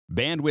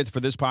Bandwidth for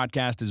this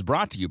podcast is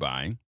brought to you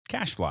by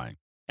CacheFly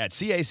at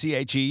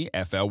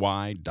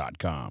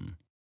CACHEFLY.com.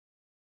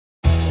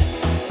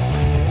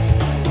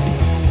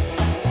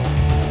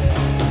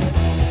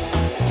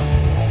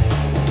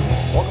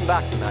 Welcome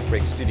back to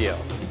MacBreak Studio.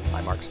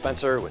 I'm Mark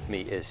Spencer. With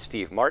me is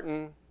Steve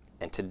Martin.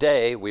 And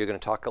today we are going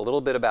to talk a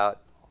little bit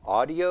about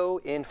audio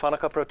in Final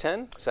Cut Pro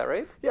 10. Is that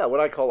right? Yeah, what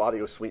I call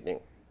audio sweetening.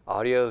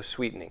 Audio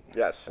sweetening.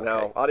 Yes. Okay.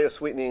 Now, audio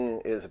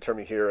sweetening is a term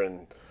you hear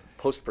in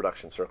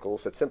post-production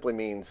circles. It simply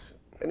means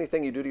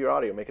anything you do to your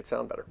audio, make it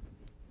sound better.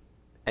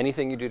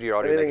 Anything you do to your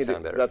audio, make it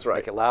sound better. That's right.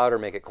 Make it louder,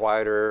 make it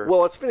quieter.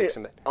 Well, it's funny.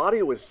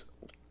 Audio is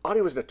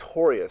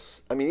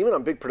notorious. I mean, even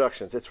on big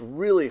productions, it's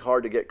really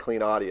hard to get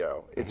clean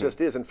audio. It just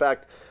is. In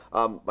fact,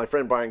 my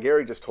friend Brian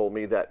Gary just told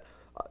me that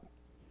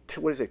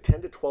 10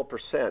 to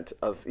 12%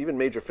 of even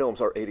major films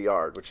are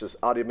ADR, which is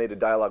automated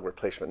dialogue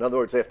replacement. In other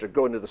words, they have to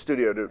go into the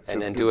studio to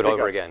do it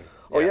over again.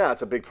 Oh yeah,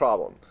 it's a big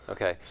problem.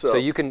 Okay, so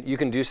you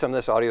can do some of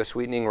this audio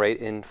sweetening right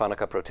in Final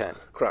Cut Pro 10.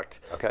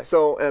 Correct. Okay.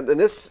 So and in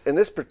this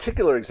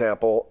particular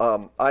example,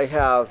 I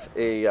have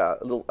a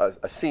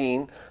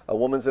scene. A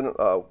woman's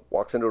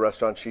walks into a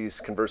restaurant.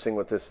 She's conversing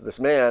with this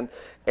man,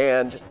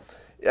 and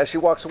as she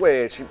walks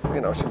away, she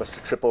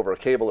must trip over a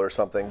cable or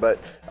something. But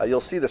you'll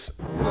see this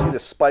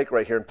spike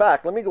right here. In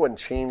fact, let me go ahead and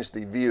change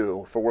the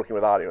view for working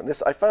with audio. And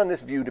I found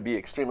this view to be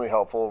extremely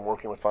helpful in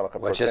working with Final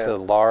Cut Pro 10. Just a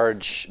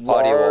large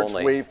audio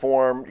only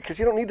waveform, because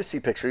you don't need to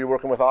see picture. You're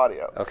working with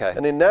audio. Okay.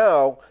 And then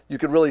now you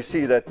can really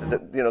see that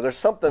there's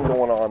something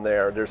going on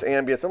there. There's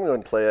ambience. I'm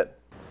going to go ahead and play it.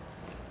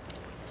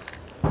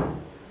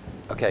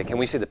 Okay. Can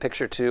we see the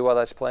picture too while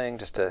that's playing,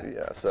 just to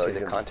see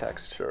the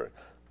context? Sure.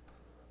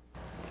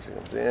 She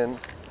comes in.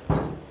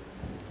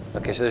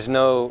 Okay, so there's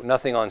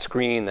nothing on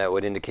screen that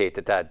would indicate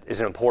that is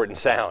an important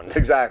sound.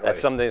 Exactly.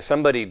 That's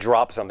somebody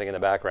dropped something in the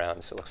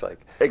background, so it looks like.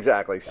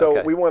 Exactly.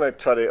 So we want to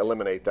try to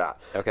eliminate that.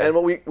 Okay. And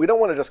we don't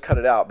want to just cut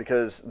it out,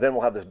 because then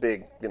we'll have this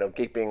big,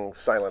 gaping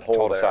silent hole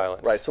Total there.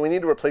 silence. Right. So we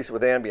need to replace it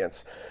with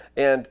ambience,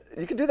 and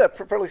you can do that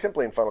fairly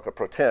simply in Final Cut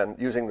Pro 10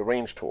 using the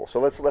range tool. So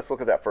let's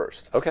look at that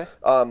first. Okay.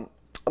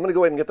 I'm going to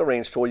go ahead and get the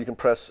range tool. You can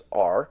press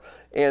R.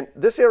 And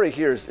this area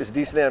here is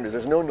decent ambience.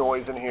 There's no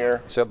noise in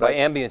here. So by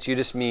ambience, you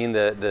just mean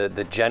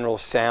the general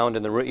sound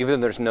in the room.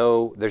 Even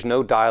though there's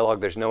no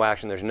dialogue, there's no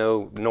action, there's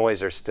no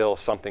noise, there's still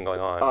something going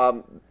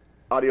on.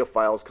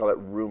 Audiophiles call it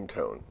room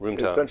tone. Room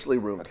tone. Essentially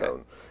room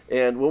tone.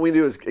 And what we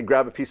do is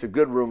grab a piece of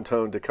good room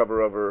tone to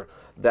cover over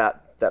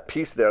that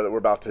piece there that we're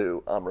about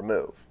to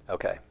remove.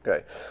 Okay.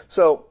 Okay.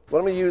 So what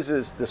I'm going to use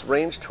is this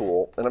range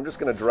tool, and I'm just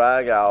going to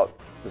drag out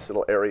this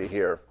little area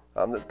here.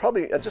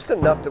 Probably just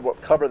enough to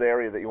cover the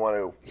area that you want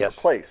to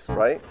replace,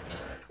 right?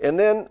 And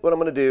then what I'm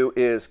going to do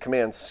is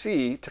Command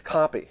C to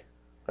copy,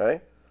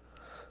 right?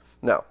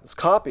 Now, it's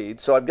copied,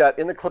 so I've got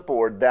in the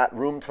clipboard that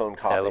room tone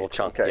copy. That little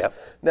chunk, okay. Yep.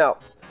 Now,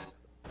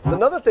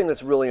 another thing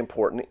that's really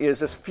important is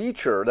this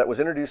feature that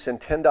was introduced in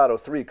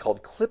 10.03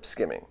 called clip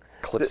skimming.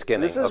 Clip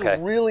skimming, This is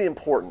really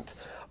important.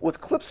 With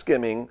clip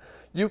skimming,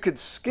 you could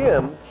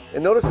skim,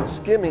 and notice it's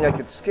skimming, I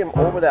could skim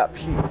over that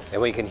piece.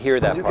 And we can hear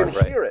that part, right? You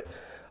can hear it.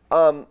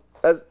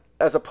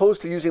 As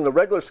opposed to using the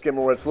regular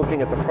skimmer where it's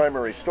looking at the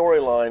primary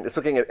storyline, it's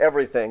looking at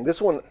everything.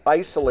 This one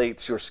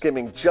isolates your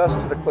skimming just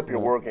to the clip you're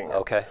working.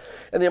 Okay.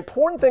 And the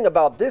important thing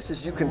about this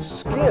is you can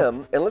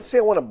skim, and let's say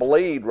I want a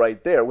blade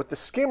right there. With the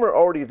skimmer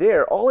already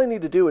there, all I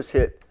need to do is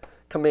hit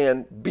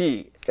Command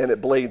B, and it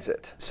blades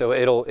it. So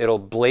it'll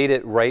blade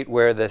it right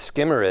where the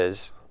skimmer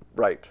is.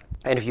 Right.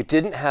 And if you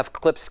didn't have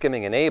clip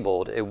skimming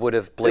enabled, it would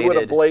have bladed. It would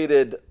have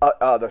bladed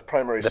the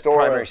primary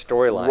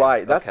storyline.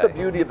 Right. That's the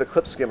beauty of the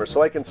clip skimmer.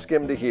 So I can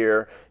skim to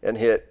here and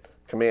hit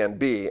Command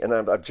B, and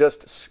I've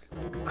just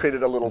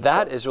created a little.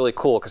 That is really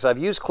cool, because I've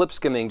used clip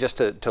skimming just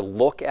to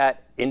look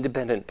at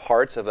independent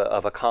parts of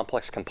a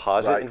complex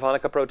composite in Final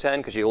Cut Pro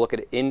 10, because you look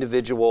at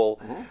individual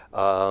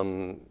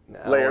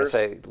layers.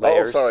 layers.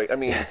 Oh, sorry. I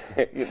mean,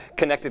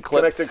 connected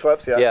clips. Connected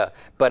clips. Yeah. Yeah,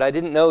 but I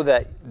didn't know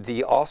that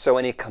also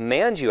any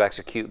commands you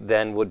execute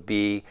then would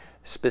be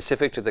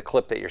specific to the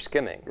clip that you're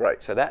skimming. Very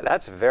So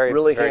that's very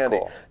handy.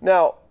 Cool.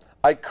 Now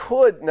I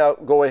could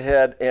go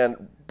ahead and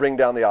bring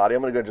down the audio.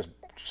 I'm going to go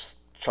just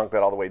chunk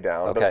that all the way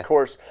down. Okay. But of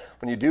course,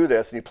 when you do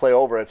this and you play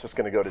over it, it's just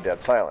going to go to dead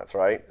silence,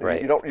 right?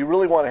 Right. You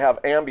really want to have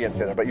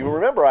ambience in it, but you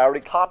remember I already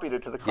copied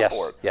it to the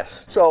clipboard.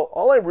 Yes. So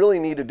all I really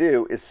need to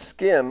do is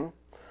skim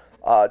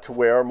to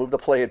where, move the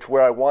playhead to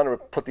where I want to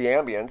put the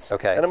ambience.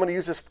 Okay. And I'm going to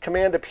use this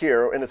command up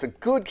here, and it's a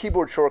good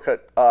keyboard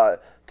shortcut to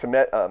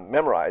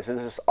memorize.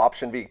 This is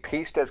Option V,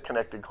 paste as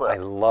connected clip. I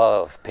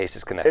love paste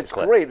as connected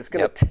clip. It's great. It's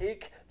going to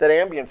take that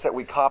ambience that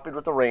we copied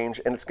with the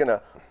range, and it's going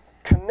to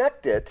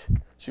connect it,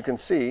 so you can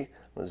see.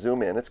 I'll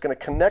zoom in. It's going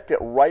to connect it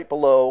right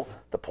below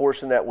the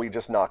portion that we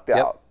just knocked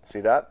out.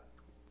 See that?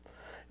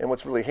 And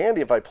what's really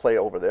handy, if I play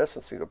over this,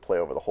 and so you play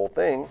over the whole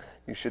thing,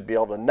 you should be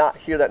able to not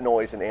hear that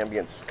noise, and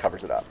ambience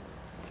covers it up.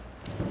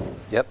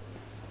 Yep.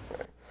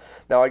 Okay.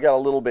 Now I got a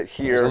little bit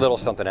here. There's a little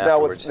something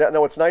afterwards. Now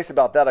what's nice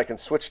about that, I can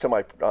switch to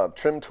my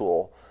trim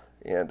tool,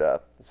 and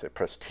let's say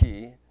press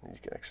T, and you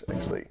can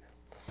actually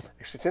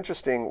Actually, it's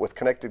interesting with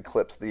connected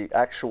clips, the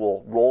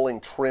actual rolling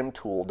trim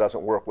tool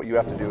doesn't work. What you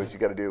have to do is you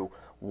got to do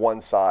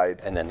one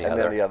side and then the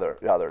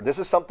other. This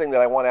is something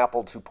that I want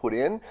Apple to put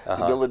in,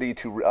 the ability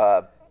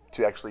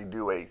to actually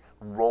do a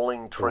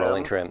rolling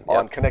trim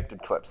on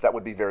connected clips. That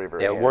would be very,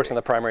 very handy. It works on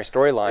the primary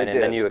storyline,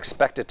 and then you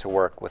expect it to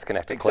work with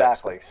connected clips.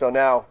 Exactly. So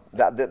now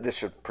this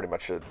should pretty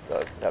much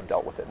have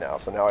dealt with it now.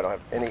 So now I don't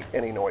have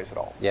any noise at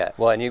all. Yeah.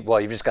 Well, and you've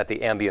just got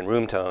the ambient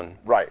room tone.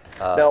 Right.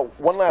 Now,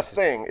 one last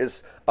thing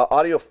is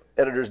audio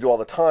editors do all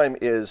the time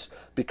is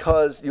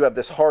because you have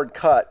this hard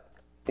cut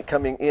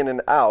coming in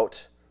and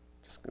out.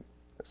 Just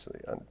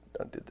actually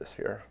undid this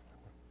here.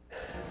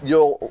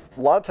 You'll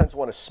a lot of times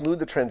want to smooth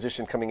the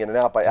transition coming in and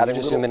out by adding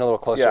just zoom in a little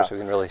closer so we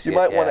can really see it. You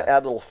might want to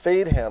add little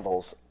fade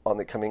handles on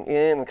the coming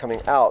in and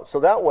coming out, so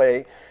that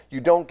way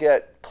you don't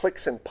get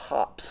clicks and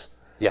pops.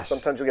 Yes.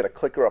 Sometimes you'll get a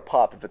click or a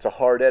pop if it's a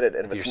hard edit,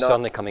 and if it's you're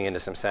suddenly coming into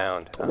some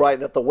sound. Right,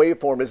 and if the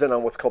waveform isn't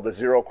on what's called the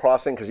zero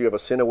crossing, because you have a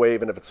cine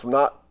wave, and if it's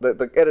not,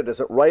 the edit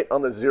isn't right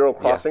on the zero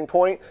crossing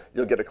point,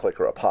 you'll get a click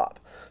or a pop.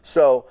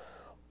 So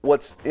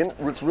what's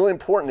really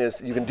important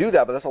is you can do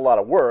that, but that's a lot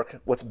of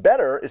work. What's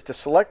better is to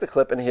select the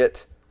clip and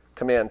hit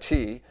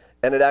Command-T,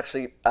 and it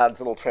actually adds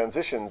little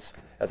transitions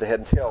at the head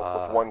and tail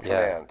with one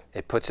command.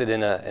 It puts it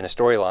in a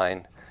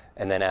storyline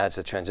and then adds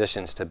the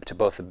transitions to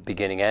both the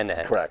beginning and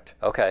end. Correct.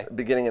 Okay.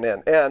 Beginning and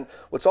end. And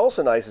what's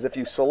also nice is if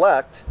you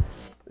select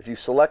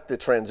the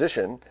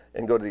transition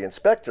and go to the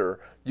inspector,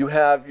 you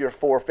have your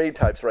 4 fade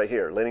types right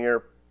here: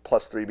 linear,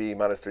 plus 3B,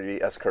 minus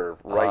 3B, S-curve,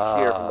 right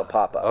here from the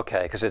pop-up.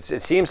 Okay, because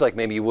it seems like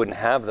maybe you wouldn't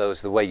have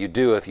those the way you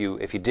do if you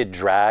did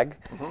drag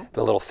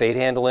the little fade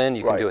handle in,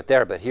 you can do it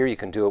there, but here you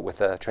can do it with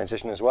a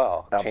transition as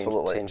well.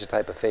 Absolutely. Change the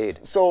type of fade.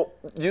 So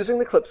using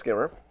the clip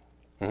skimmer,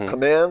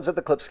 commands at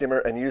the clip skimmer,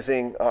 and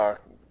using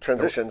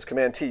transitions,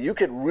 Command-T, you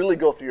could really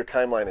go through your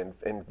timeline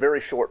in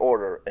very short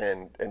order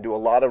and do a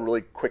lot of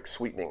really quick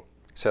sweetening.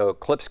 So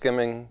clip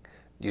skimming,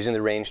 using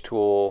the range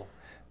tool,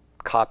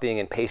 copying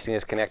and pasting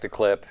as connected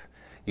clip,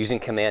 using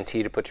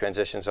Command-T to put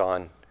transitions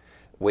on,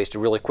 ways to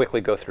really quickly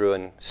go through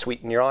and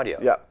sweeten your audio.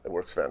 Yeah, it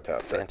works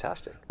fantastic.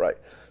 Fantastic. Right.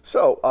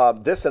 So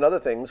this and other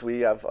things we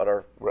have on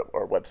our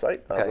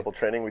website, Ripple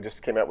Training. We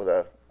just came out with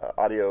a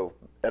audio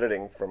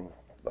editing from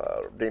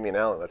Damian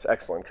Allen. That's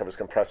excellent. Covers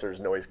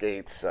compressors, noise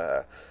gates,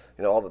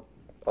 you know,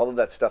 all of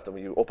that stuff that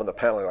when you open the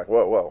panel, you're like,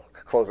 whoa,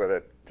 close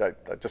it.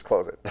 Just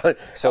close it.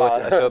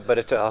 But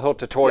it's a whole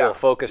tutorial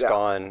focused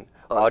on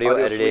audio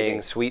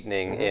editing,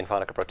 sweetening in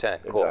Final Cut Pro 10.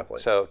 Cool. Exactly.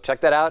 So check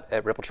that out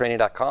at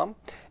rippletraining.com.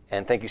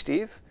 And thank you,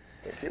 Steve.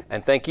 Thank you.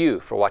 And thank you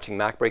for watching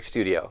MacBreak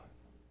Studio.